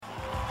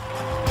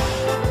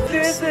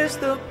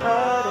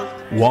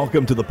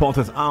Welcome to the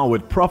Potter's Hour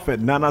with Prophet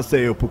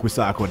Nanase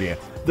Opoku-Sarkodie,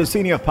 the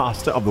senior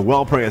pastor of the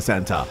World Prayer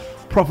Center.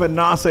 Prophet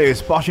Nanase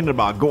is passionate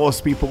about God's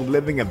people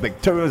living a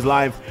victorious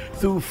life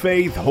through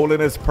faith,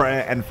 holiness,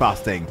 prayer, and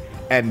fasting.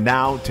 And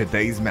now,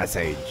 today's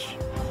message.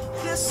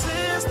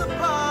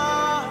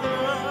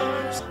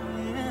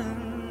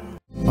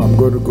 I'm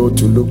going to go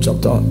to Luke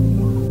chapter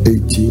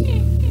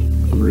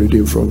 18. I'm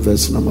reading from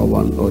verse number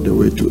 1 all the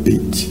way to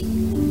 8.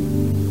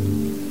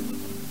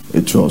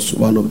 It was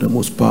one of the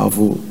most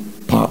powerful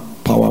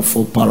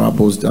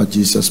parables that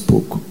Jesus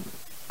spoke.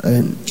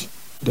 And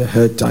the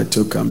head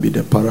title can be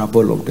the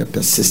parable of the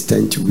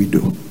persistent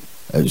widow.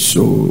 And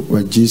so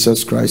when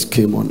Jesus Christ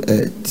came on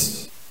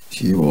earth,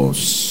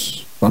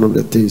 one of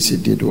the things he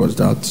did was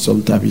that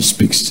sometimes he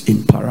speaks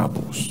in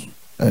parables.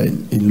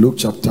 And in Luke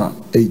chapter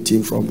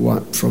 18 from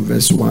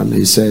verse 1,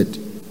 he said,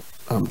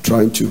 I'm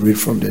trying to read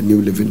from the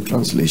New Living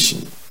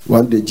Translation.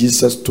 One day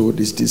Jesus told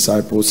his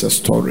disciples a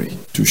story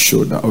to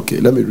show that, okay,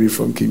 let me read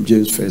from King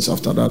James first.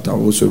 After that,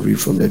 I'll also read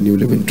from the New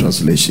Living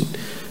Translation.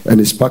 And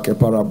he spoke a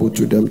parable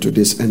to them to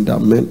this end,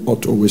 that men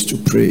ought always to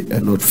pray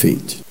and not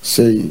faint,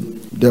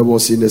 saying, there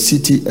was in a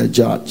city a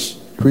judge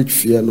which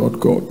feared not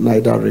God,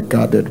 neither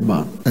regarded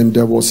man. And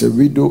there was a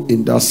widow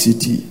in that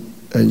city,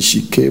 and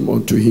she came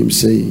unto him,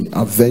 saying,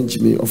 avenge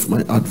me of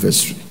my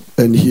adversary.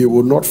 And he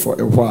would not for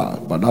a while,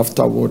 but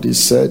afterward he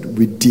said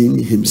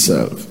within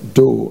himself,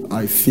 though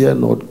I fear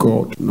not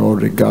God, nor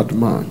regard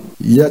man,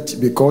 yet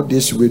because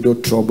this widow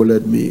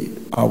troubled me,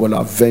 I will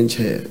avenge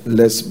her,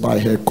 lest by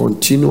her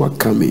continual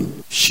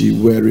coming she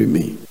weary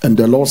me. And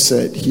the Lord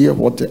said, hear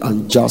what the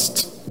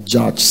unjust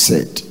judge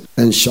said.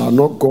 And shall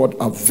not God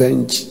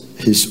avenge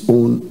his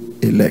own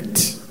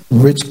elect,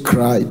 which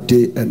cry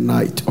day and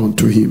night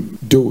unto him,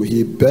 though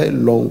he bear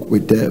long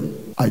with them?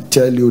 I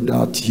tell you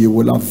that he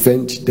will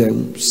avenge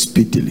them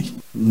speedily.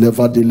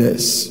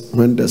 Nevertheless,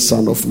 when the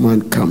Son of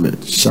Man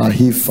cometh, shall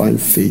he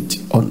find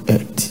faith on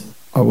earth?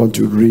 I want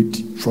to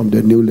read from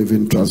the New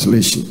Living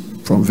Translation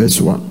from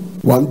verse 1.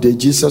 One day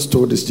Jesus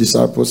told his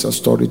disciples a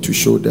story to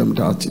show them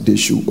that they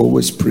should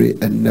always pray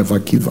and never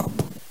give up.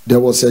 There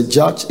was a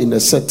judge in a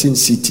certain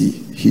city,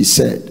 he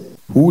said,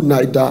 who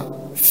neither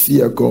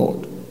feared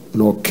God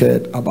nor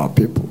cared about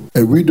people.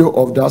 A widow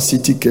of that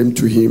city came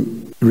to him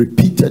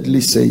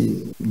repeatedly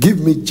saying, give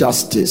me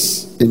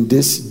justice in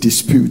this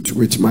dispute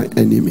with my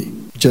enemy.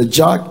 The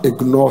judge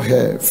ignored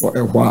her for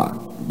a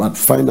while, but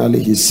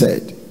finally he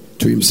said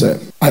to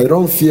himself, I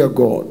don't fear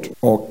God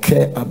or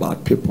care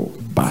about people,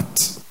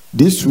 but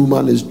this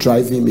woman is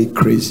driving me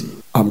crazy.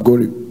 I'm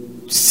going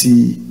to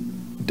see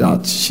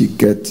that she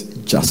gets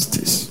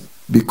justice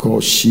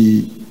because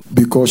she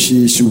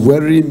is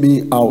wearing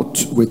me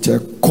out with a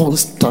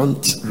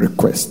constant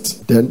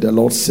request. Then the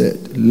Lord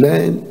said,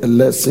 learn a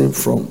lesson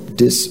from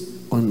this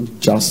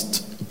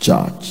unjust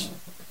judge.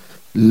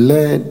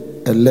 Learn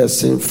a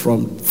lesson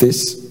from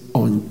this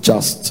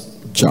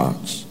unjust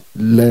judge.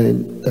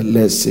 Learn a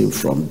lesson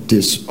from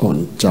this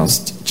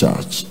unjust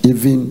judge.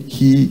 Even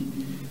he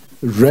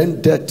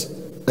rendered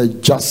a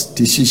just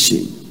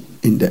decision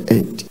in the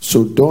end.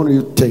 So don't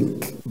you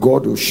think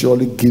God will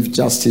surely give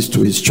justice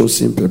to his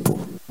chosen people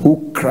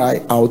who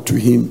cry out to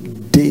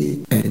him day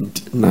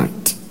and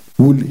night?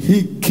 Will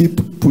he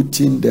keep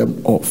putting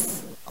them off?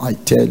 I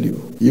tell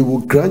you, he will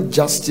grant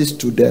justice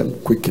to them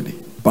quickly.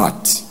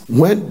 But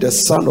when the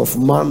Son of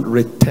Man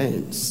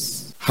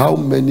returns, how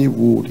many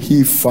would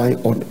he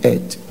find on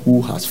earth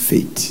who has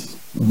faith?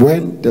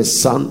 When the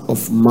Son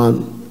of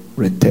Man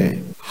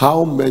returns,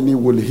 how many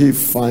will he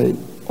find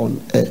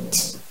on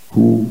earth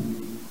who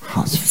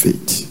has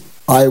faith?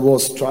 I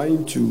was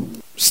trying to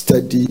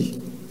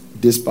study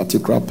this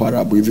particular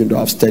parable, even though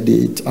I've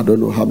studied it I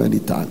don't know how many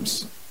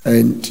times.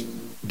 And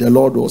the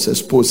Lord was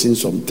exposing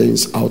some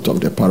things out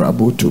of the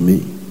parable to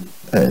me.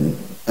 And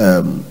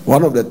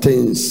one of the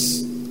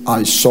things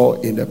I saw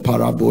in the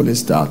parable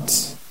is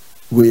that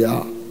we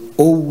are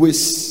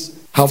always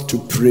have to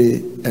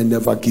pray and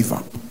never give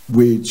up.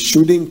 We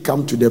shouldn't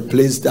come to the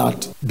place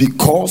that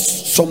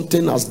because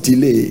something has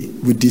delayed,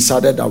 we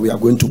decided that we are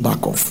going to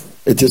back off.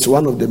 It is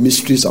one of the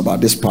mysteries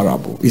about this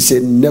parable. He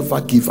said,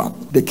 never give up.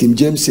 The King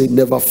James said,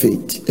 never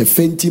faint. A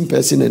fainting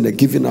person and a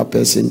giving up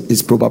person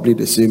is probably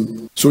the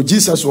same. So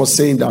Jesus was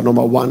saying that,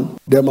 number one,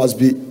 there must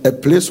be a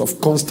place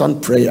of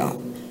constant prayer.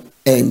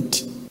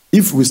 And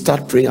if we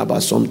start praying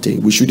about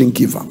something, we shouldn't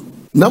give up.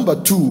 Number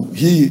two,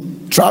 he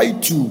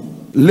tried to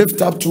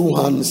lift up two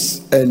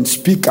hands and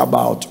speak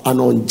about an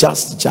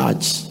unjust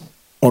judge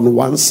on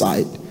one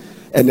side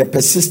and a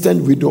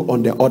persistent widow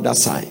on the other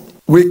side.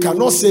 We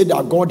cannot say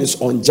that God is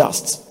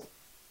unjust.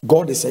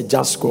 God is a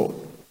just God.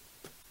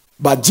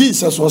 But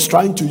Jesus was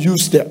trying to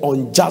use the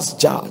unjust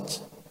judge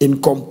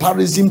in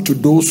comparison to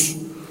those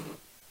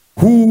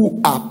who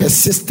are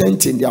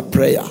persistent in their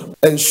prayer.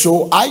 And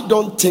so I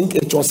don't think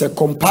it was a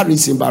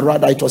comparison, but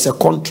rather it was a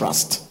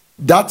contrast.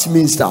 That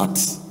means that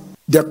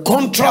the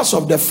contrast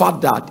of the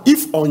fact that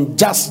if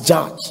unjust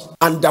judge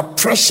under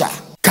pressure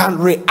can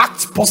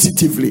react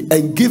positively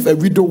and give a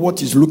widow what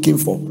he's looking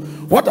for,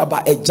 what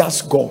about a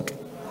just God?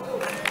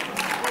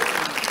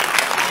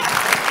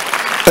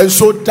 And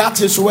so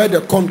that is where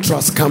the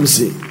contrast comes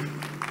in.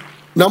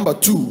 Number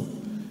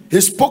 2,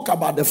 he spoke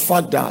about the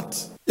fact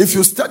that if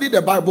you study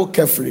the Bible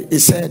carefully, he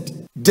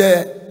said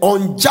the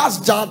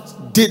unjust judge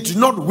did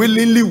not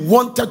willingly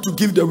wanted to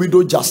give the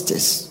widow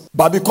justice,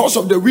 but because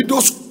of the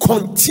widow's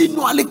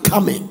continually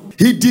coming,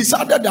 he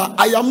decided that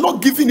I am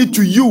not giving it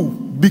to you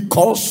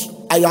because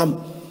I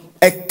am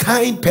a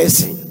kind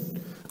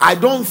person. I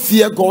don't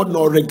fear God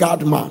nor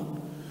regard man,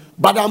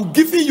 but I'm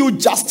giving you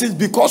justice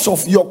because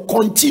of your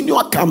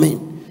continual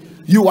coming.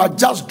 You are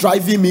just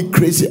driving me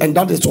crazy. And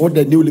that is what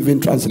the New Living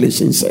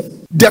Translation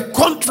said. The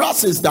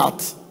contrast is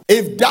that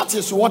if that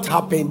is what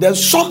happened, then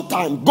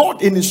sometimes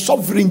God in his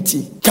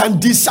sovereignty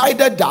can decide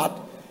that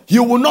he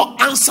will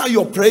not answer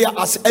your prayer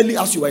as early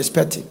as you are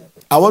expecting.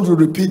 I want to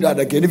repeat that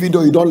again, even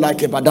though you don't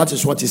like it, but that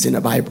is what is in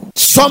the Bible.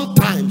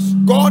 Sometimes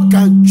God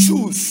can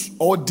choose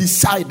or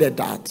decide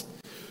that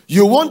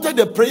you wanted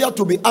the prayer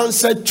to be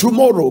answered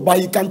tomorrow, but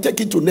he can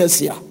take it to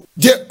next year.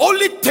 The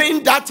only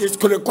thing that is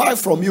required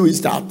from you is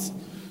that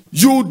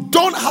you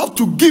don't have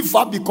to give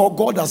up because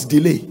God has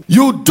delayed.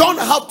 You don't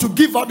have to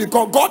give up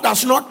because God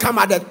has not come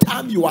at the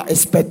time you are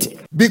expecting.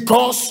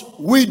 Because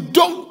we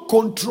don't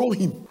control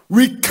him.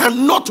 We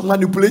cannot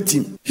manipulate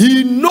him.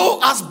 He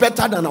knows us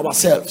better than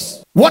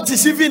ourselves. What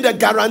is even the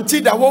guarantee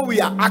that what we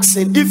are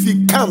asking, if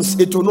he comes,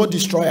 it will not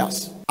destroy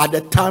us at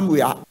the time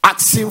we are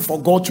asking for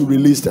God to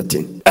release the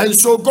thing? And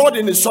so God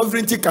in his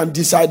sovereignty can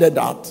decide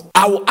that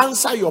I will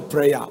answer your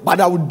prayer, but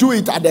I will do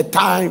it at the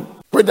time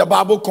when the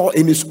Bible calls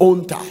in his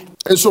own time.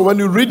 And so when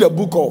you read the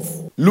book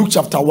of Luke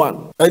chapter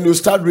 1 and you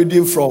start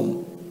reading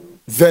from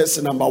verse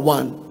number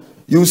 1,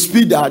 you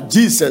see that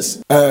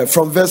Jesus,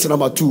 from verse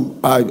number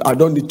 2, I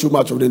don't need too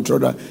much of the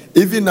introduction,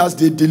 even as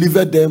they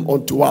delivered them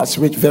unto us,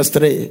 which verse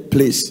 3,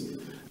 please.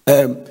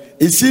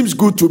 It seems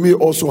good to me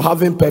also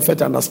having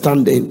perfect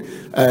understanding.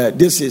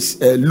 This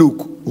is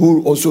Luke,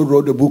 who also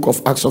wrote the book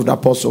of Acts of the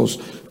Apostles,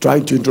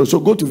 trying to introduce.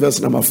 So go to verse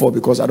number 4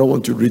 because I don't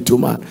want to read too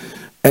much.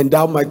 And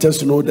thou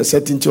mightest know the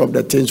certainty of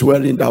the things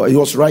wherein thou. He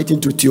was writing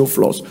to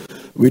Theophilus.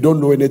 We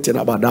don't know anything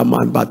about that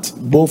man, but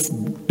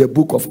both the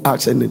book of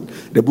Acts and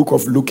the book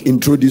of Luke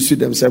introduce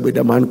themselves with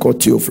a man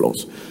called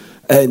Theophilus.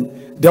 And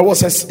there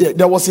was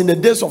in the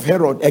days of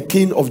Herod, a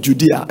king of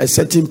Judea, a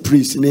certain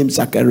priest named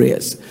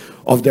Zacharias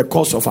of the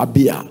course of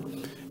Abia,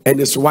 and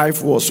his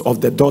wife was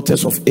of the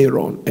daughters of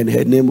Aaron, and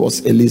her name was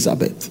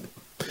Elizabeth.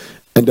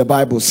 And the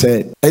Bible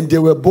said, and they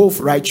were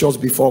both righteous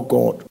before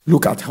God.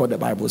 Look at how the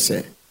Bible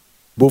said.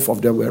 Both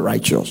of them were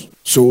righteous.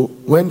 So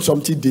when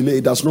something delayed,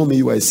 it does not mean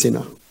you are a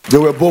sinner. They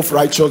were both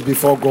righteous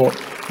before God,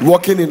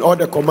 walking in all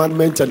the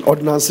commandments and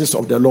ordinances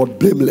of the Lord,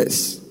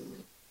 blameless.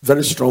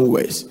 Very strong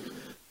ways.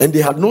 And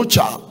they had no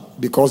child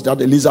because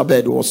that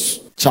Elizabeth was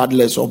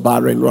childless or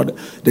barren, rather,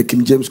 the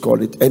King James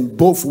called it. And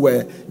both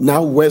were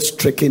now well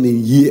stricken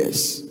in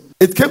years.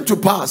 It came to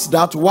pass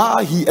that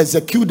while he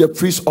executed the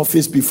priest's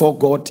office before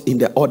God in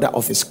the order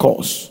of his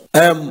course,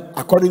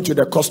 according to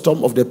the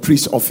custom of the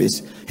priest's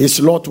office, his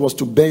lot was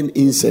to burn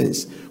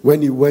incense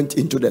when he went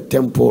into the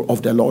temple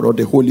of the Lord, or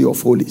the Holy of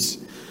Holies.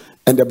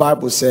 And the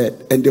Bible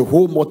said, and the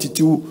whole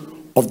multitude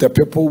of the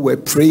people were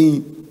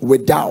praying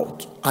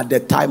without at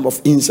the time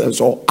of incense,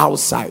 or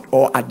outside,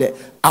 or at the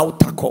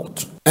outer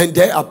court. And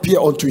there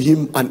appeared unto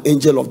him an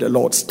angel of the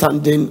Lord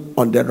standing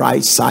on the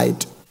right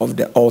side of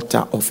the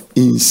altar of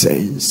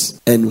incense.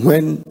 And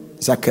when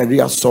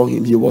Zacharias saw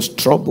him, he was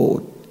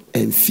troubled,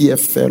 and fear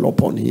fell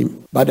upon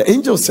him. But the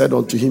angel said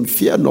unto him,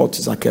 fear not,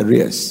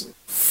 Zacharias,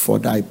 for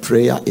thy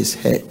prayer is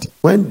heard.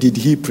 When did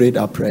he pray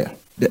that prayer?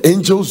 The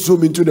angel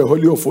zoomed into the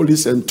Holy of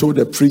Holies and told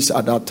the priest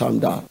at that time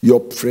that your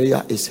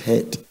prayer is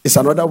heard. It's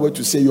another way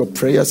to say your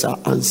prayers are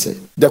answered.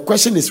 The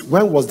question is,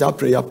 when was that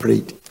prayer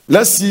prayed?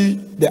 Let's see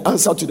the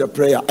answer to the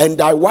prayer. And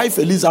thy wife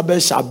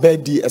Elizabeth shall bear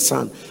thee a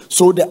son.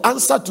 So the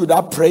answer to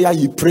that prayer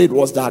he prayed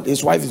was that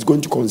his wife is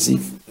going to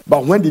conceive.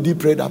 But when did he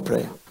pray that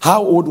prayer?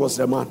 How old was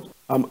the man?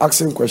 I'm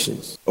asking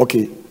questions.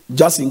 Okay,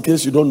 just in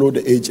case you don't know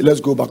the age,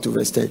 let's go back to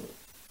verse 10.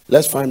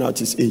 Let's find out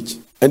his age.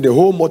 And the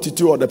whole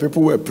multitude of the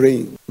people were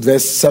praying.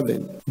 Verse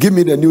 7. Give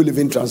me the New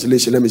Living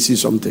Translation. Let me see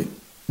something.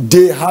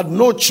 They had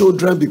no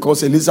children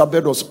because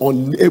Elizabeth was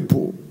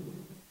unable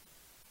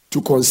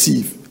to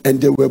conceive. And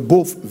they were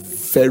both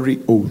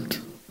very old.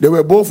 They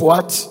were both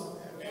what?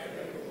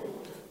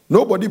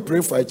 Nobody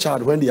pray for a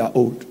child when they are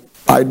old.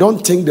 I don't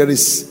think there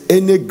is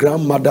any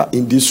grandmother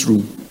in this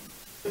room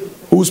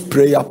whose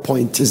prayer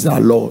point is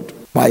that, Lord,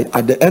 by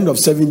at the end of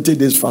 70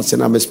 days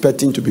fasting, I'm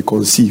expecting to be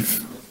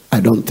conceived. I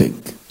don't think.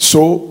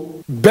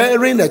 So,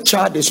 bearing a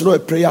child is not a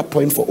prayer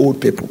point for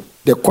old people.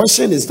 The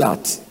question is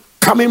that,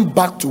 coming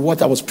back to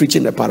what I was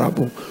preaching the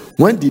parable,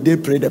 when did they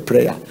pray the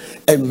prayer?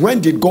 And when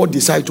did God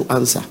decide to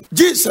answer?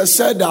 Jesus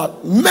said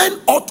that men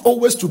ought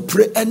always to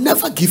pray and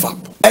never give up.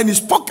 And he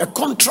spoke a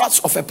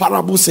contrast of a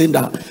parable saying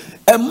that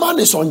a man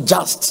is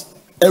unjust.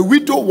 A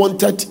widow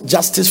wanted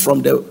justice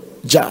from the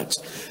judge.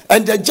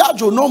 And the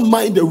judge will not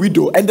mind the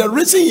widow. And the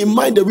reason he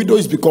mind the widow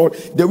is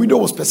because the widow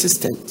was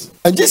persistent.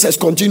 And Jesus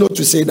continued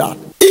to say that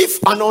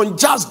if an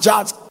unjust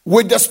judge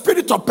with the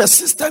spirit of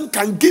persistence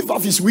can give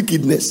up his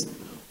wickedness,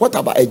 what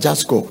about a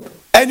just God?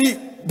 And he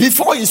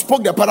before he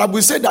spoke the parable,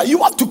 he said that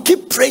you have to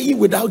keep praying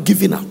without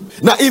giving up.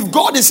 Now, if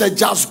God is a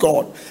just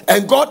God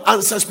and God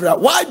answers prayer,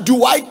 why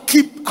do I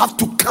have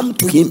to come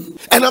to him?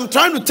 And I'm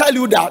trying to tell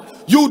you that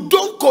you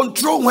don't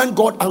control when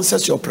God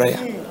answers your prayer.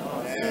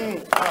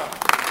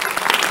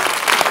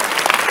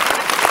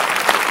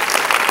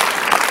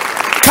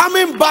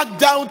 Coming back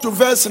down to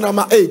verse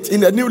number 8 in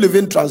the New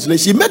Living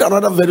Translation, he made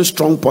another very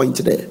strong point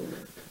there,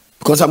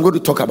 because I'm going to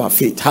talk about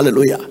faith.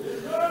 Hallelujah.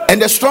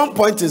 And the strong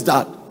point is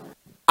that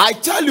I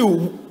tell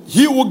you,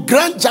 he will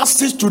grant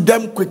justice to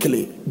them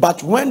quickly,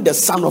 but when the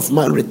Son of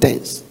Man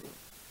returns.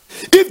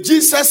 If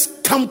Jesus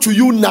come to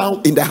you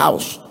now in the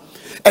house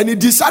and he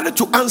decided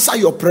to answer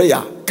your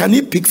prayer, can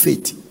he pick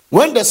faith?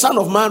 When the Son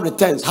of Man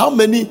returns, how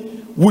many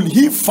will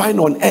he find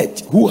on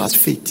earth who has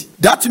faith?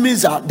 That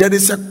means that there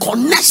is a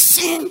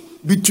connection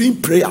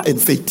between prayer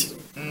and faith.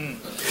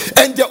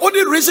 And the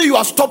only reason you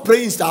have stopped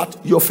praying is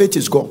that your faith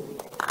is gone.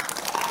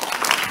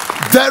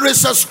 There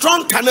is a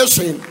strong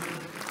connection.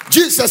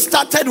 Jesus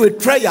started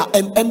with prayer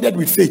and ended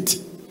with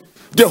faith.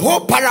 The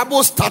whole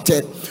parable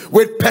started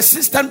with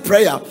persistent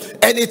prayer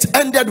and it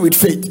ended with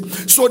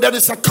faith. So there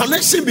is a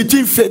connection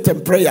between faith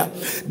and prayer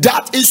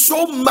that is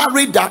so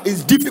married that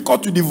it's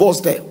difficult to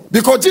divorce them.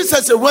 Because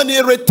Jesus said when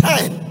he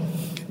returned,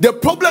 the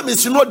problem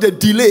is not the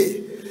delay.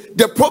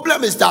 The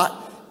problem is that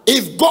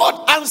if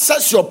God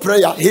answers your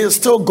prayer, he is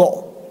still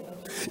God.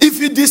 If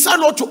you decide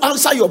not to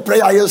answer your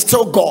prayer, he is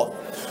still God.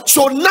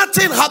 So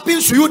nothing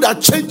happens to you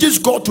that changes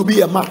God to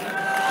be a man.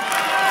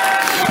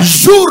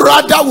 You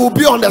rather will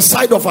be on the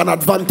side of an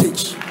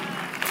advantage.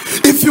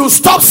 If you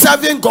stop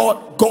serving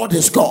God, God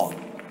is God.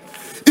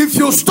 If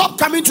you stop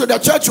coming to the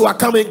church you are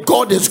coming,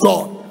 God is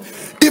God.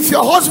 If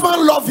your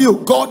husband loves you,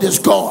 God is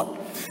God.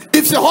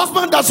 If your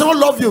husband does not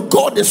love you,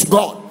 God is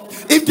God.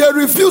 If they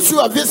refuse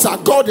you a visa,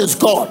 God is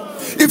God.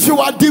 If you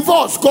are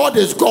divorced, God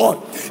is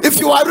God. If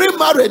you are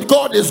remarried,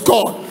 God is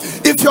God.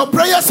 If your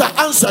prayers are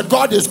answered,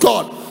 God is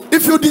God.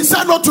 If you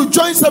decide not to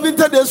join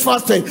 70 days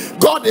fasting,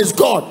 God is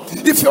God.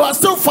 If you are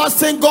still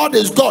fasting, God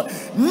is God.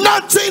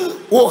 Nothing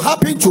will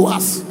happen to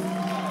us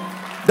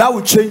that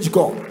will change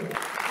God.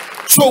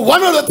 So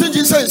one of the things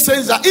Jesus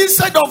says that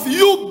instead of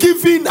you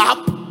giving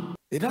up,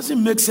 it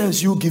doesn't make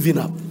sense you giving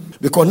up.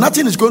 Because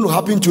nothing is going to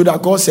happen to you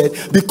that God said,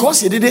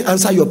 because he didn't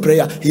answer your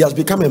prayer, he has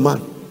become a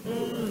man.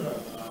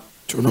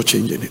 It will not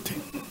change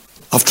anything.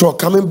 After all,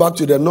 coming back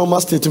to the normal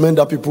statement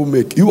that people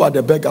make, you are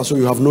the beggar, so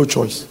you have no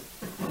choice.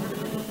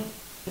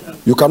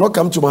 You cannot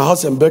come to my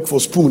house and beg for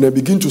spoon and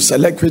begin to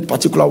select which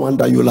particular one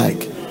that you like.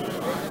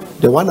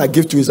 The one I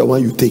give to you is the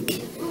one you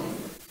take.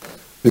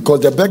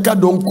 Because the beggar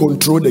don't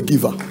control the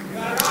giver.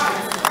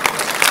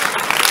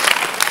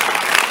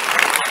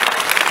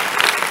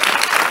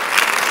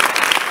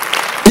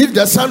 If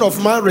the Son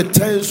of Man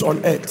returns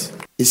on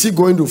earth, is he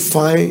going to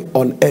find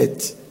on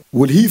earth?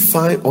 Will he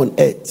find on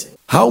earth?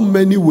 How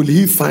many will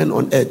he find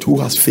on earth who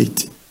has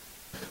faith?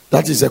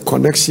 That is a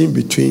connection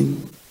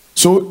between.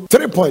 So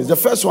 3 points. The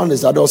first one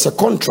is that there was a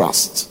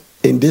contrast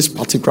in this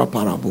particular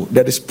parable.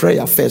 There is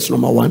prayer first,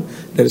 number one.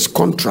 There is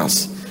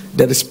contrast.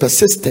 There is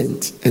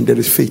persistent and there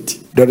is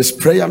faith. There is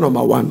prayer,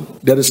 number one.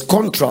 There is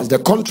contrast. The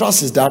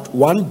contrast is that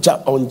one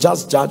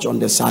unjust judge on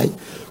the side,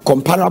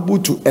 comparable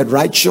to a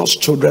righteous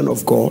children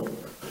of God.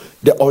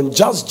 The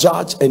unjust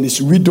judge and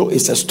his widow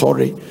is a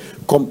story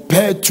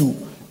compared to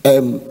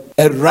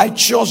a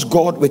righteous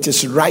God with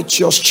his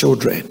righteous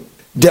children.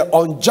 The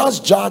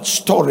unjust judge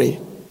story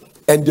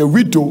and the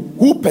widow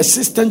who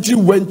persistently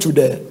went to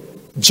the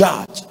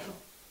judge.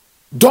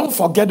 Don't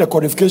forget the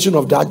qualification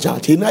of that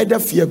judge. He neither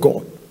fear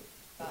God.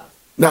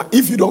 Now,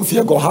 if you don't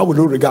fear God, how will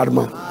you regard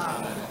man?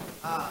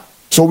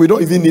 So we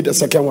don't even need the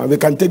second one. We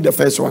can take the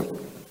first one.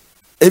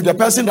 If the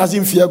person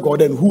doesn't fear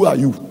God, then who are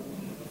you?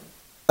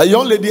 A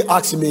young lady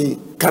asked me,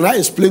 can I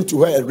explain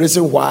to her a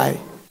reason why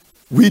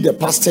we the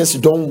pastors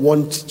don't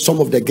want some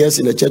of the girls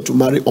in the church to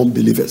marry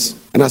unbelievers?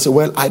 And I said,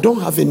 well, I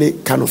don't have any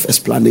kind of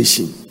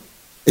explanation.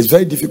 It's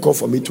very difficult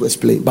for me to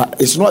explain, but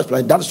it's not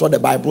explained. That's what the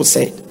Bible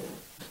said.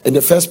 In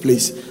the first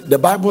place, the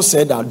Bible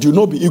said that do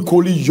not be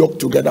equally yoked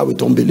together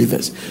with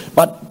unbelievers.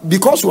 But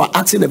because you are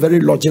asking a very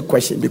logical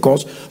question,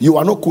 because you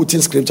are not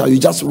quoting scripture, you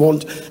just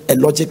want a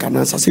logic and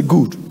answer. I say,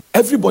 good.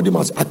 Everybody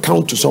must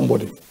account to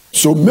somebody.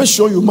 So make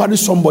sure you marry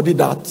somebody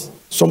that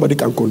somebody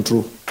can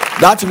control.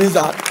 That means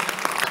that,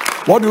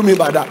 what do you mean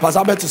by that? Pastor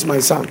Albert is my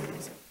son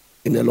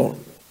in the Lord.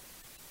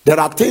 There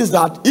are things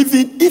that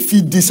even if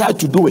he decides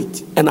to do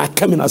it, and I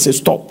come in and say,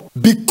 stop,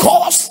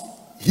 because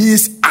he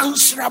is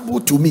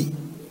answerable to me.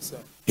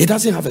 He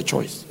doesn't have a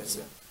choice.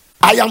 Yes,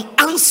 I am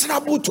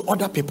answerable to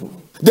other people.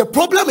 The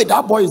problem with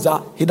that boy is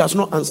that he does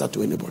not answer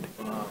to anybody.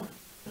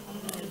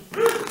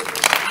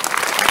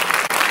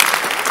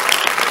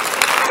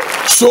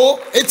 So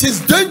it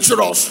is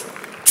dangerous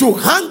to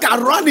hang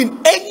around in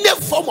any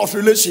form of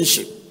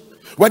relationship,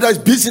 whether it's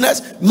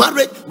business,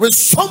 marriage, with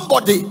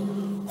somebody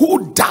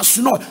who does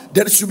not.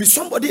 There should be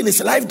somebody in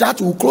his life that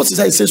will close his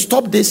eyes and say,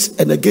 stop this,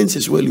 and against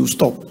his will, you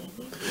stop.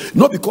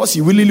 Not because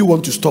you really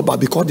want to stop, but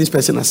because this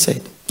person has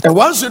said. And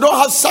once you don't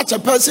have such a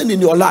person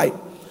in your life,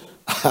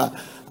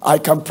 I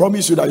can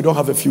promise you that you don't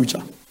have a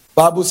future.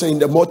 Bible saying,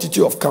 the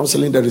multitude of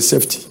counseling there is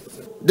safety.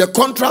 The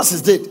contrast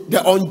is that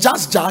the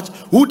unjust judge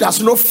who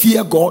does not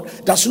fear God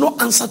does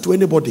not answer to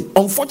anybody.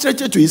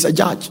 Unfortunately, he is a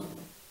judge.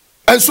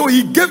 And so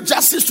he gave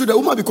justice to the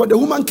woman because the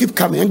woman keep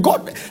coming.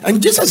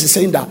 And Jesus is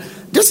saying that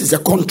this is a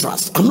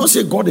contrast. I'm not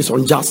saying God is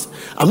unjust.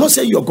 I'm not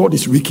saying your God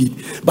is wicked.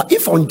 But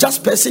if an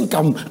unjust person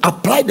can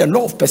apply the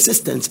law of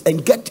persistence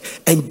and get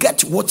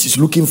what he's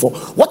looking for,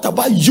 what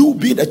about you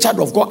being a child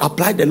of God,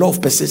 apply the law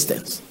of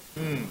persistence?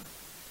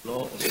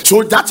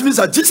 So that means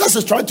that Jesus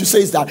is trying to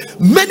say is that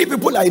many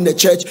people are in the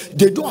church,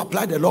 they don't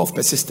apply the law of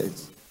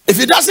persistence. If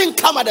it doesn't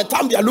come at the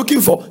time they are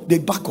looking for, they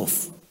back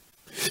off.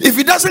 If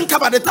it doesn't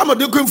come at the time they're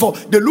looking for,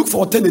 they look for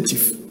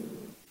alternative.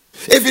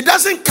 If it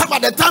doesn't come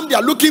at the time they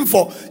are looking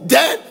for,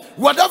 then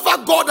whatever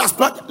God has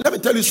planned, let me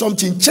tell you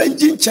something,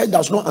 changing church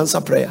does not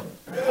answer prayer.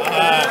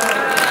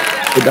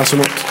 It does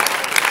not.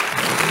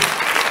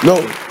 No.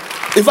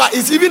 In fact,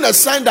 it's even a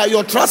sign that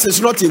your trust is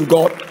not in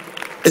God.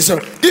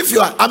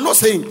 I'm not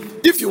saying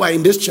if you are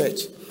in this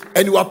church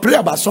and you are praying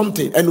about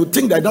something and you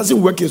think that it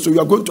doesn't work, so you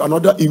are going to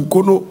another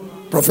Inkono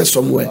prophet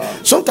somewhere.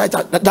 Sometimes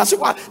that's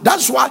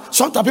why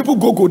sometimes people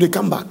go, they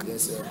come back.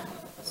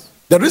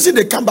 The reason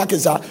they come back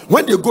is that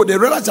when they go, they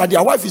realize that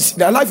their life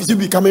is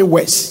becoming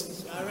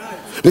worse.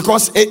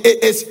 Because it's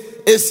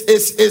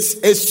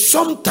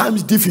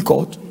sometimes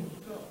difficult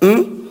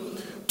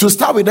to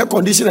start with air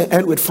condition and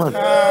end with fun.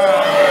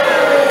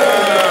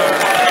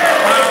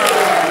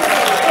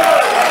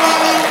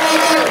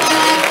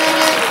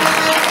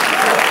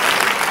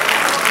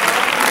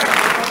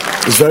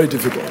 It's very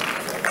difficult.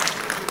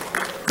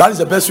 That is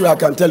the best way I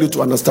can tell you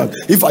to understand.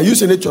 If I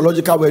use any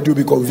theological word, you'll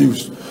be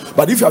confused.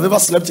 But if you have ever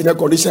slept in a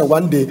condition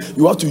one day,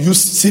 you have to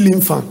use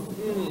ceiling fan.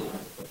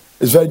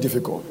 It's very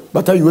difficult.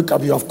 By the time you wake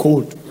up, you have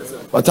cold.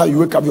 By the time you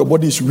wake up, your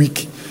body is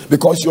weak.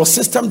 Because your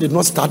system did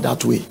not start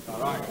that way.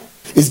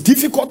 It's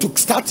difficult to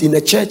start in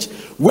a church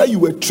where you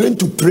were trained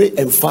to pray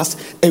and fast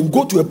and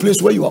go to a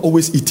place where you are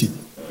always eating.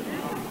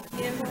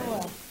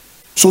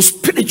 So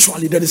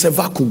spiritually there is a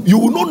vacuum. You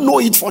will not know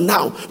it for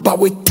now, but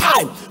with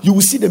time you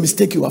will see the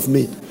mistake you have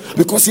made.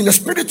 Because in the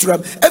spiritual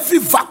realm, every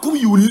vacuum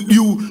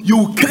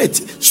you create,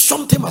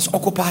 something must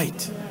occupy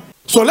it.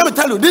 So let me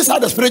tell you, this is how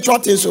the spiritual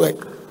things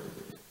work.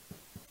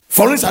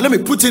 For instance, let me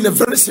put it in a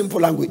very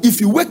simple language. If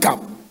you wake up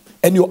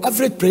and your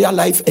average prayer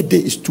life a day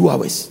is 2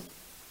 hours,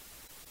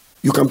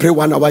 you can pray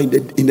 1 hour in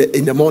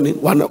the morning,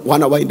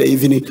 one hour in the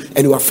evening, and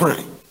you are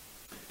fine.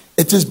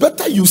 It is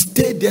better you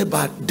stay there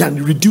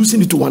than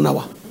reducing it to 1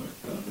 hour.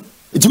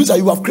 It means that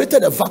you have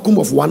created a vacuum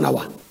of 1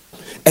 hour,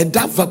 and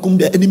that vacuum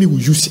the enemy will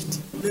use it.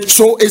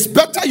 So it's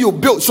better you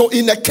build. So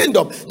in the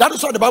kingdom, that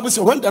is what the Bible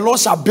says, when the Lord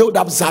shall build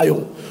up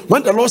Zion.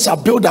 When the Lord shall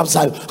build up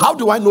Zion. How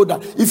do I know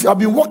that? If you have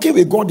been walking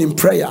with God in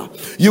prayer,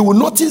 you will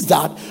notice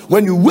that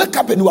when you wake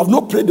up and you have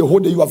not prayed the whole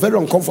day, you are very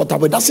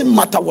uncomfortable. It doesn't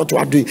matter what you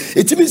are doing.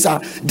 It means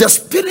that the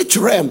spirit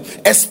realm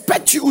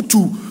expects you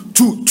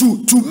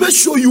to make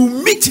sure you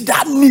meet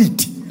that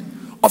need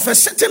of a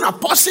certain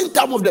apportioned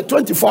time of the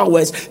 24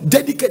 hours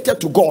dedicated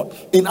to God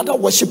in other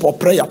worship or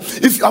prayer.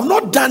 If you have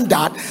not done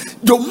that,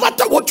 no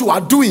matter what you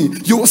are doing,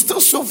 you will still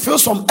feel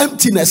some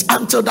emptiness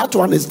until that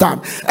one is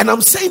done. And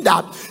I'm saying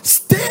that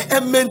stay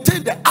and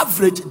maintain the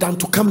average than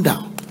to come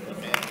down.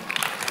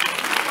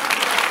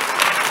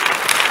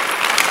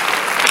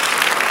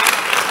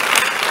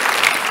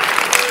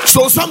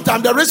 So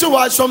sometimes, the reason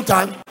why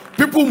sometimes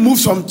people move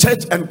from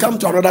church and come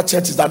to another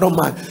church is I don't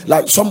mind.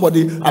 Like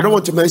somebody, I don't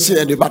want to mention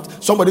any,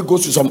 but somebody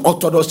goes to some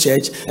Orthodox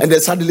church and they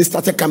suddenly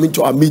started coming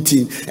to our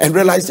meeting and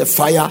realize the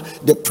fire,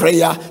 the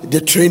prayer,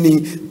 the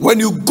training. When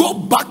you go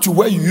back to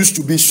where you used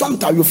to be,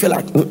 sometimes you feel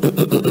like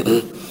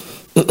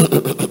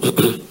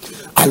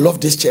I love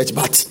this church,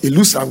 but it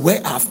looks like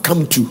where I've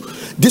come to,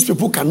 these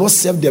people cannot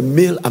serve the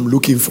meal I'm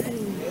looking for.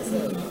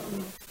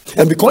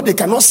 And because they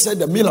cannot serve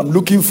the meal I'm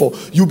looking for,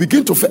 you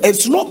begin to feel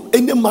it's not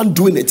any man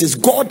doing it, it's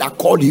God that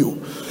called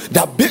you.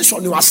 That based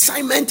on your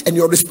assignment and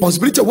your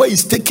responsibility where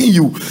He's taking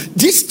you,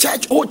 this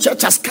church, old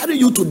church has carried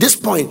you to this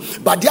point,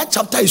 but their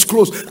chapter is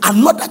closed.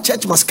 Another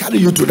church must carry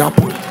you to that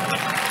point,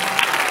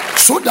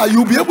 so that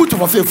you'll be able to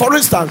fulfill. For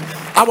instance,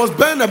 I was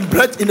born and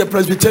bred in the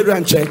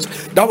Presbyterian church.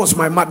 That was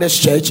my mother's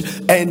church,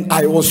 and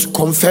I was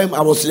confirmed.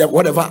 I was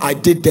whatever I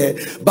did there.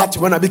 But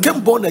when I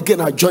became born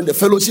again, I joined the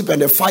fellowship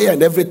and the fire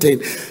and everything.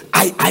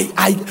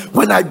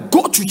 When I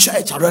go to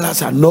church, I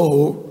realized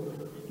no.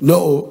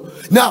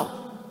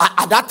 Now,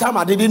 at that time,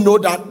 I didn't know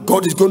that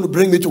God is going to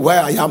bring me to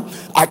where I am.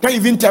 I can't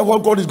even tell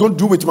what God is going to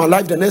do with my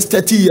life the next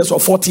 30 years or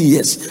 40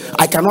 years.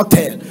 I cannot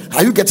tell.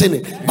 Are you getting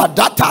it? But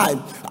that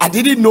time, I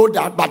didn't know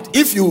that. But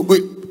if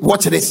you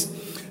watch this,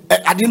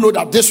 I didn't know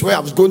that this way I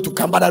was going to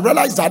come, but I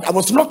realized that I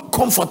was not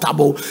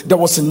comfortable. There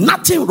was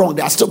nothing wrong.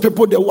 There are still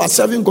people there who are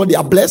serving God, they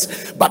are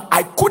blessed, but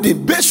I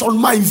couldn't, based on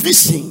my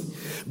vision,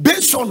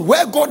 based on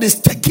where God is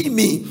taking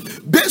me,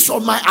 based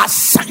on my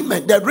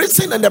assignment, the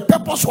reason and the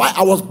purpose why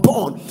I was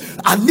born.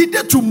 I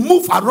needed to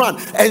move around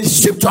and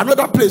shift to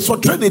another place for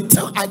training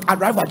till I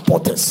arrive at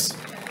Porters.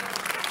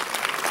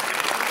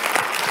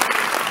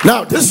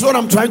 Now, this is what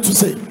I'm trying to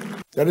say.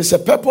 There is a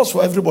purpose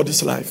for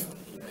everybody's life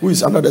who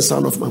is under the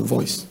sound of my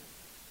voice.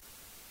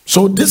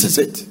 So this is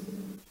it.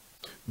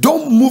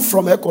 Don't move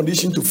from air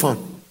conditioning to fan.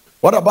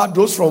 What about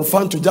those from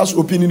fan to just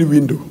opening the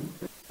window?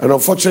 And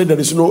unfortunately, there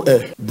is no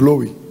air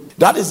blowing.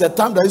 That is the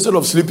time that instead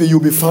of sleeping, you'll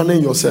be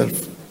fanning yourself.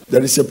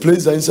 There is a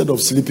place that instead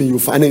of sleeping, you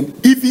fanning.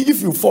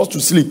 If you force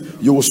to sleep,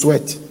 you will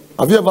sweat.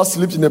 Have you ever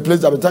slept in a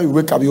place that by the time you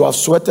wake up, you have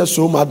sweated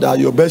so much that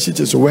your bedsheet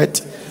is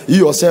wet,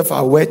 you yourself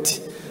are wet,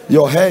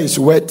 your hair is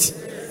wet,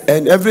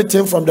 and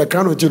everything from the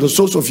crown to the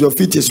soles of your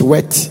feet is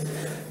wet.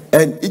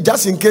 And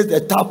just in case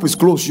the tap is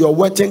closed, your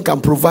wetting can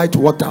provide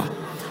water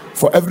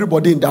for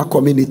everybody in that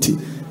community.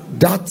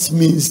 That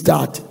means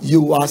that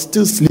you are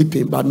still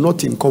sleeping, but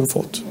not in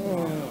comfort.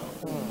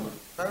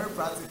 Very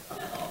practical.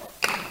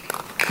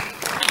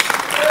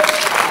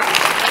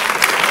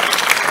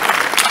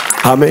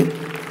 Amen.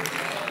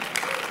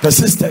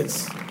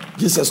 Persistence.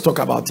 Jesus talked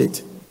about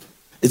it.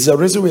 It's the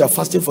reason we are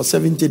fasting for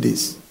 70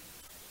 days.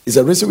 It's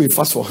the reason we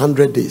fast for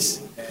 100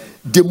 days.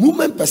 The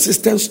moment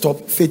persistence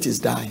stops, faith is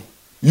dying.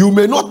 You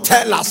may not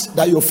tell us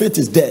that your faith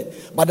is dead,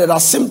 but there are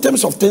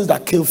symptoms of things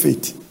that kill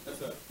faith.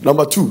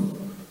 Number two,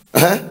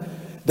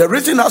 the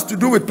reason has to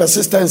do with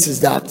persistence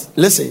is that,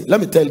 listen, let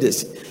me tell you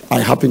this. I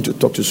happened to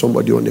talk to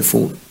somebody on the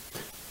phone,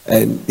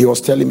 and he was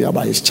telling me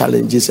about his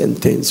challenges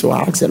and things. So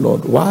I asked the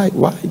Lord, why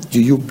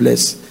do you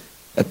bless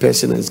a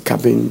person that is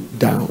coming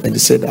down? And he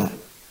said that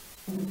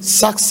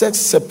success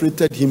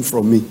separated him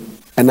from me,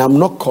 and I'm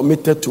not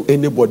committed to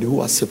anybody who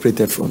has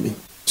separated from me.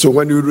 So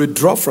when you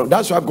withdraw from,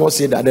 that's why God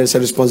said that there's a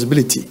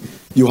responsibility.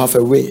 You have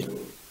a way.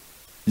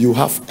 You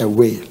have a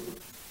way.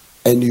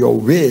 And your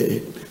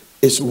way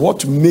is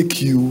what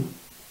make you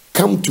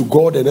come to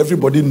God, and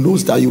everybody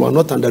knows that you are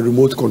not under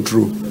remote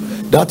control.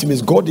 That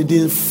means God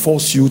didn't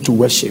force you to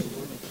worship.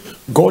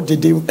 God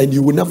didn't, and He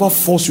will never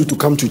force you to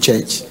come to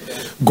church.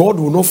 God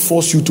will not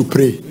force you to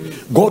pray.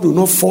 God will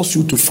not force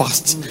you to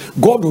fast.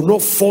 God will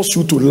not force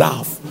you to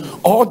laugh.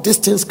 All these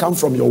things come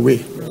from your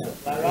way.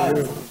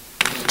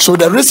 So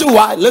the reason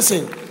why,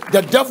 listen,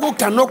 the devil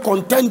cannot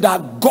contend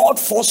that God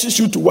forces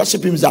you to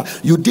worship Him is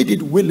that you did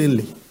it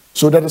willingly.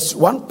 So there is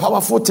one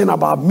powerful thing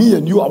about me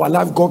and you, our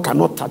life, God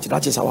cannot touch.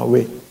 That is our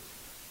way.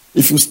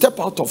 If you step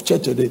out of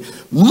church today,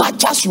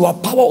 much as you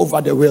have power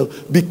over the will,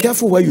 be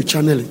careful where you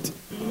channel it.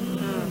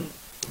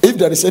 If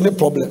there is any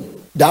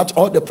problem, that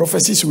all the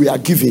prophecies we are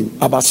giving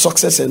about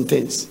success and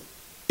things,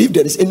 if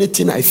there is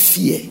anything I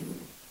fear,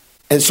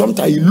 and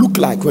sometimes you look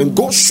like when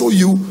God show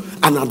you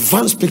an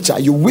advanced picture,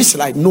 you wish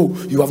like, no,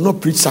 you have not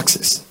preached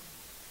success.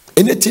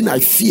 Anything I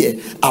fear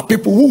are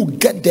people who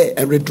get there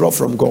and withdraw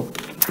from God.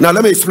 Now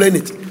let me explain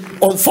it.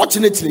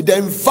 Unfortunately, the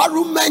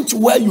environment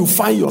where you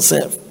find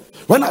yourself,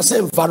 when I say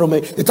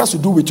environment, it has to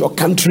do with your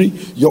country,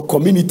 your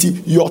community,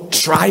 your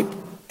tribe,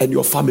 and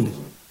your family.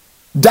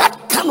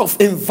 That kind of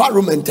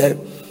environment,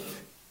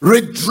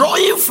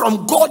 withdrawing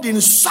from God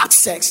in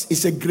success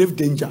is a grave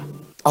danger.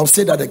 I'll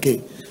say that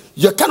again.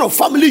 Your kind of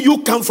family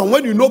you come from,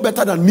 when you know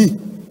better than me,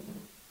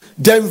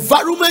 the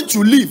environment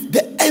you live, the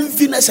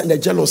enviness and the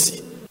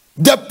jealousy,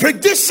 the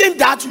prediction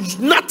that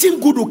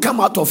nothing good will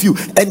come out of you,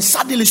 and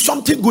suddenly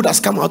something good has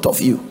come out of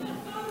you.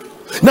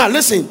 Now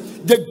listen,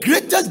 the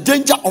greatest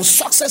danger of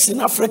success in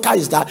Africa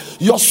is that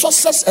your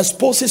success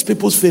exposes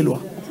people's failure.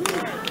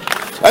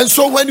 And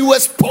so when you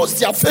expose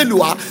their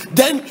failure,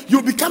 then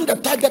you become the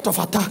target of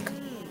attack.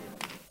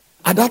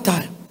 At that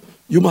time,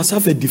 you must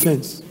have a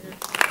defense.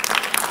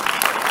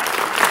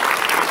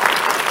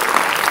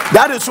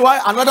 That is why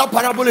another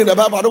parable in the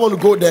Bible, I don't want to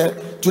go there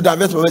to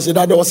divert my message,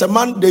 that there was a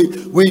man,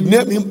 we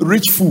named him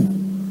Rich Fool.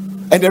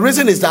 And the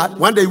reason is that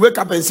one day you wake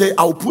up and say,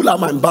 I'll pull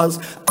out my bands,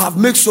 I've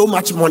made so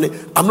much money,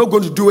 I'm not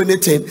going to do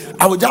anything,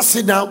 I will just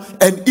sit down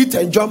and eat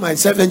and enjoy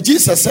myself. And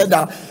Jesus said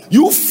that,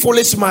 you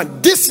foolish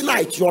man, this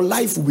night your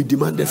life will be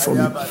demanded from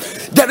you.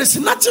 There is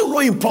nothing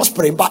wrong in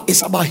prospering, but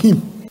it's about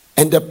Him.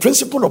 And the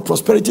principle of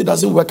prosperity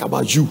doesn't work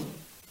about you.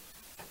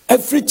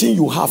 Everything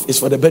you have is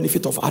for the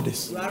benefit of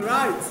others. You are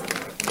right.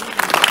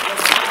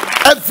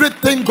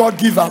 Everything God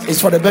gives us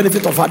is for the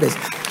benefit of others.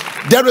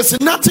 There is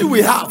nothing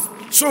we have.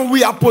 So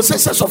we are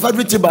possessors of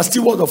everything, but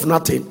stewards of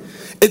nothing.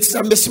 It's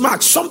a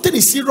mismatch. Something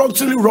is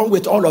seriously wrong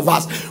with all of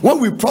us. When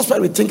we prosper,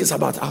 we think it's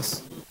about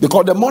us.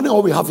 Because the money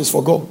all we have is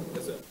for God.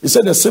 He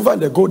said the silver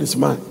and the gold is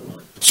mine.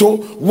 So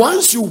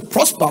once you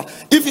prosper,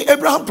 if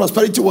Abraham's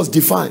prosperity was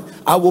defined,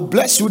 I will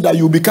bless you that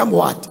you become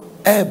what?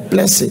 A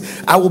blessing.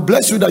 I will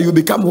bless you that you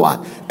become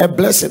what? A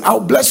blessing. I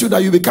will bless you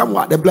that you become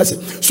what? A blessing.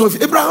 So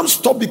if Abraham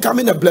stopped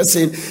becoming a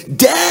blessing,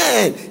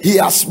 then he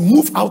has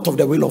moved out of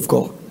the will of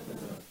God.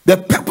 The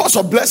purpose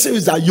of blessing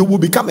is that you will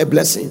become a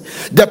blessing.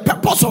 The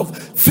purpose of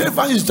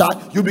favor is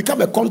that you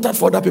become a contact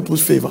for other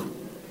people's favor.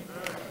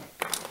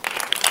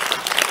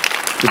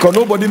 Because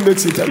nobody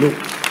makes it alone.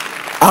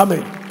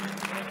 Amen.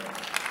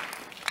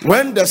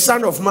 When the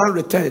Son of Man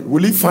returns,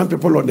 will He find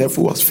people on earth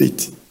who has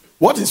faith?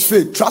 What is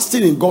faith?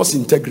 Trusting in God's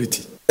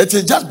integrity. It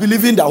is just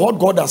believing that what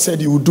God has said,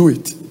 He will do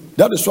it.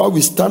 That is why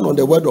we stand on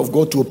the word of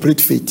God to operate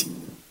faith.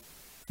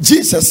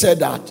 Jesus said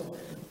that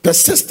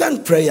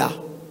persistent prayer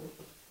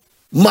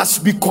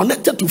must be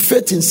connected to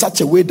faith in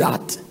such a way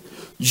that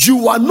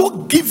you are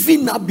not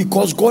giving up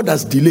because God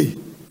has delayed.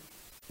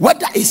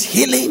 Whether it's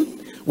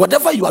healing,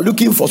 whatever you are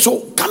looking for.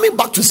 So coming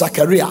back to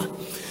Zechariah,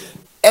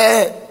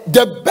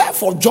 the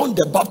birth of John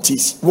the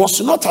Baptist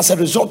was not as a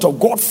result of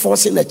God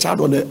forcing a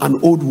child on an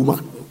old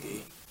woman.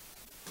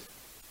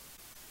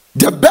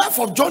 The birth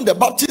of John the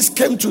Baptist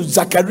came to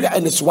Zechariah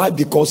and his wife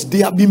because they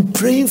have been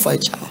praying for a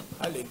child.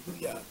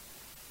 Hallelujah.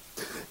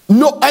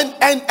 No,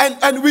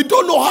 and we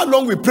don't know how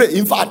long we pray.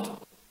 In fact,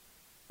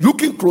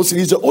 looking closely,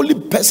 he's the only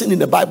person in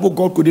the Bible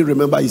God couldn't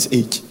remember his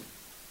age.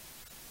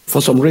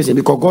 For some reason,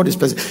 because God is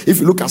present. If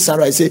you look at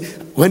Sarah, I say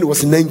when he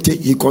was 90,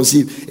 he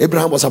conceived.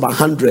 Abraham was about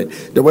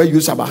 100. The word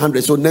used about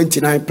 100. So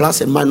 99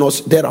 plus and minus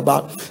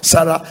thereabout.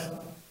 Sarah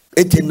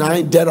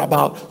 89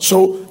 thereabout.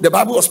 So the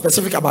Bible was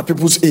specific about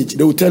people's age.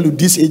 They will tell you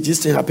this age,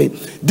 this thing happened.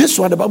 This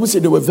one, the Bible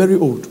said they were very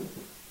old.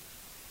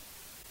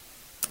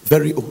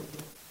 Very old.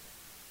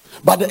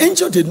 But the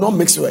angel did not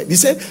mix well. He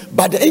said,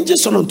 but the angel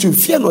said unto you,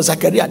 fear not,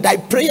 Zechariah, thy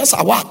prayers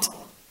are what?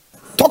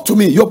 Talk to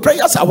me. Your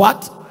prayers are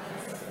what?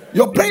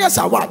 Your prayers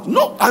are what?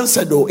 No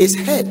answer though, is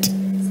heard.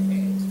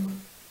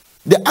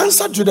 The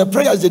answer to the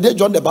prayer is the day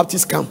John the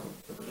Baptist came.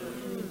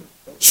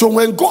 So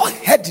when God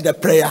heard the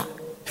prayer,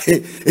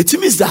 it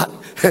means that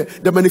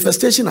the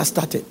manifestation has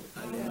started.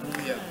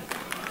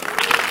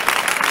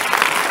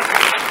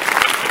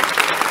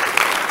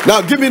 Now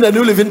give me the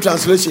New Living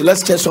Translation.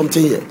 Let's check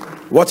something here.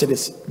 Watch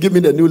this. Give me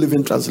the New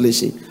Living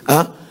Translation.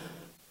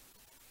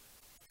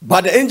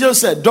 But the angel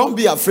said, don't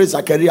be afraid,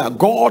 Zechariah.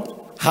 God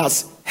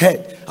has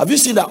heard. Have you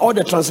seen that all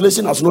the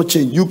translation has not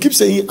changed? You keep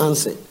saying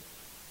answer.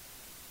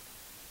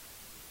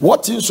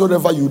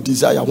 Whatsoever you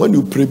desire, when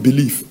you pray,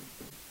 believe.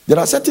 There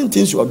are certain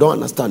things you don't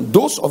understand.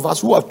 Those of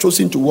us who have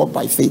chosen to walk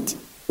by faith.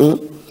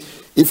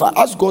 If I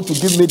ask God to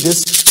give me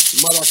this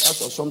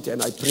maracas or something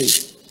and I pray,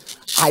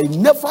 I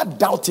never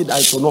doubted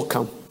that it will not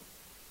come.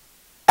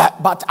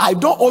 But I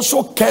don't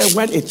also care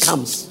when it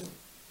comes.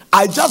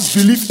 I just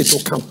believe it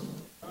will come.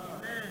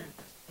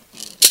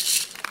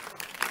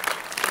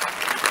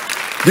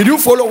 Did you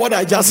follow what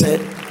I just said?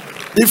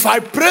 If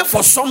I pray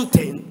for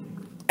something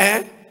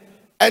and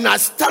I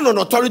stand on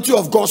authority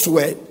of God's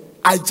word,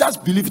 I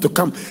just believe it will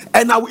come.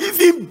 And I will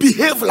even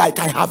behave like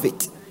I have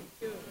it.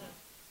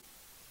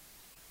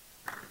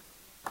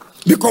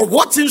 Because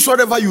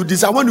whatsoever you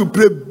desire, when you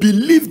pray,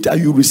 believe that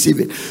you receive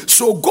it.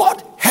 So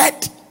God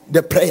heard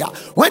the prayer.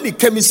 When he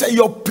came, he said,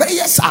 your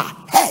prayers are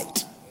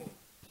heard.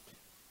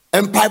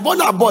 And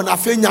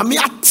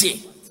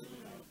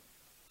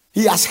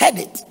he has heard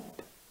it.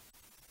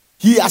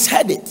 He has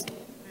heard it.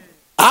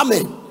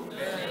 Amen.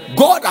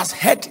 God has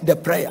heard the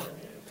prayer.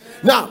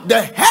 Now,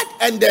 the head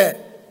and the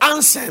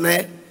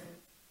answer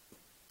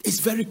is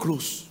very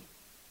close.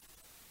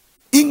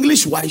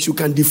 English-wise, you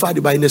can divide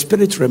it, but in the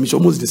spirit realm, it's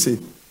almost the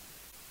same.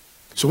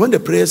 So when the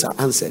prayers are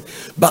answered,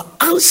 but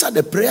answer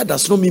the prayer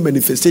does not mean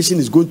manifestation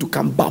is going to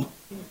come bam.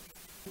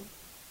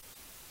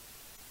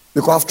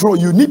 Because after all,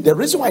 you need, the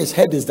reason why it's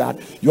heard is that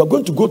you are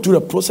going to go through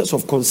a process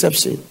of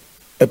conception,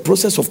 a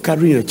process of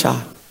carrying a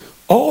child.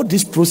 All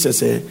this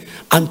process,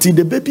 until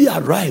the baby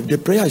arrives, the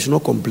prayer is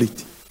not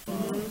complete.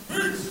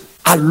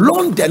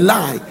 Along the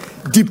line,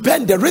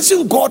 the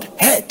reason God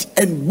heard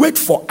and wait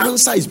for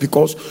answer is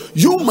because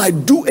you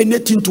might do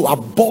anything to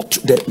abort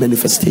the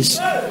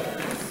manifestation.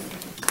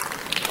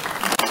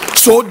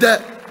 So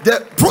the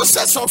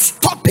process of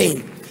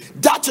stopping,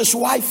 that is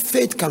why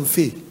faith can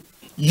fail.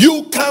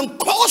 You can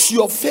cause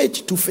your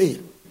faith to fail.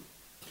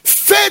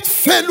 Faith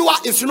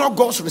failure is not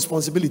God's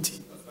responsibility.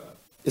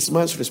 It's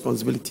man's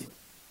responsibility.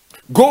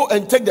 Go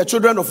and take the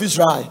children of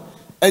Israel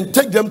and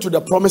take them to the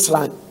promised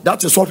land.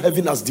 That is what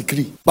heaven has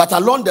decreed. But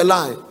along the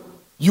line,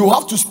 you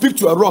have to speak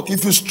to a rock.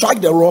 If you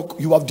strike the rock,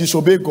 you have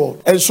disobeyed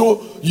God. And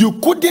so you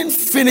couldn't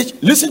finish.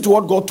 Listen to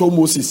what God told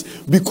Moses.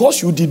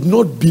 Because you did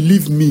not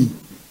believe me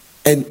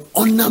and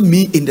honor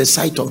me in the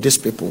sight of these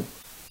people,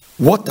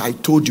 what I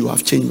told you,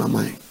 I've changed my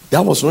mind.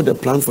 That was not the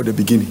plan for the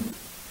beginning.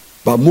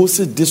 But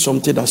Moses did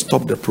something that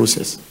stopped the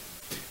process.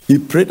 He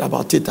prayed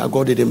about it and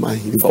God didn't mind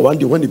him. But one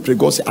day when he prayed,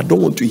 God said, I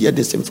don't want to hear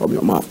this thing from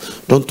your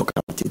mouth. Don't talk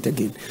about it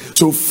again.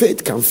 So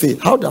faith can fail.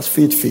 How does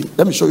faith fail?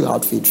 Let me show you how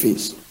faith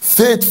fails.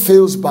 Faith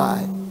fails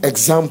by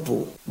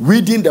example.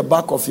 Weeding the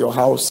back of your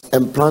house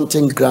and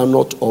planting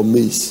groundnut or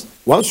maize.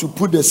 Once you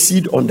put the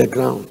seed on the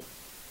ground,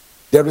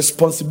 the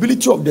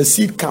responsibility of the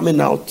seed coming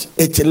out,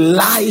 it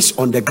lies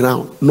on the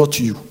ground, not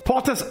you.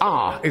 Potter's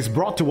Hour is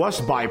brought to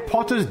us by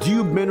Potter's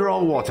Dew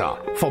Mineral Water.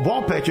 For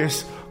more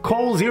purchase,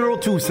 call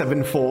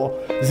 0274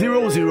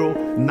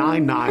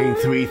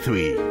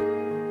 009933.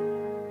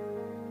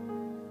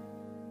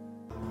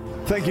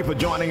 Thank you for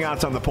joining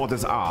us on the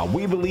Potter's Hour.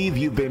 We believe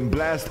you've been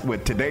blessed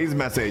with today's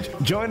message.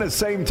 Join us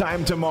same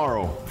time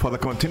tomorrow for the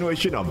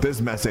continuation of this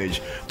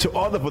message. To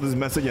order for this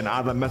message and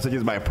other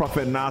messages by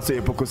Prophet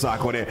Nasir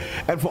Pukusakode,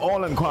 and for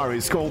all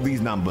inquiries, call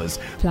these numbers: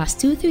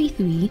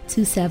 +233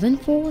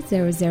 274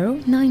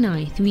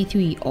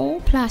 009933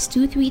 or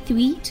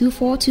 +233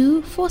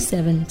 242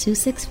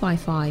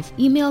 472655.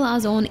 Email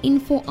us on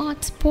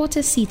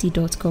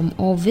info@portercity.com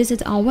or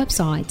visit our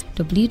website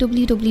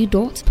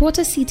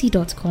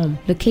www.portercity.com.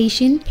 Location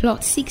Location,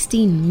 Plot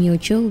 16,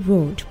 Mutual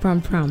Road,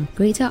 Pram Pram,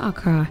 Greater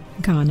Accra,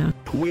 Ghana.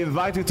 We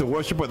invite you to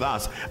worship with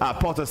us at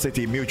Potter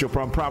City Mutual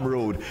Pram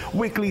Road.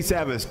 Weekly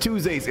service,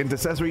 Tuesdays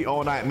intercessory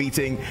all-night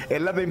meeting,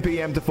 11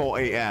 p.m. to 4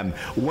 a.m.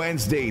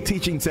 Wednesday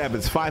teaching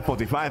service,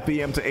 5:45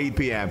 p.m. to 8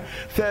 p.m.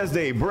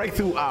 Thursday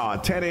breakthrough hour,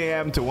 10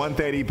 a.m. to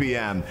 1:30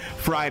 p.m.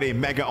 Friday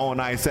mega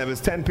all-night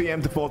service, 10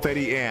 p.m. to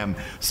 4:30 a.m.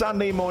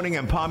 Sunday morning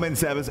empowerment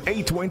service,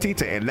 8:20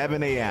 to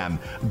 11 a.m.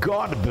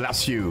 God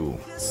bless you.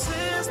 This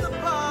is the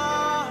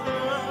part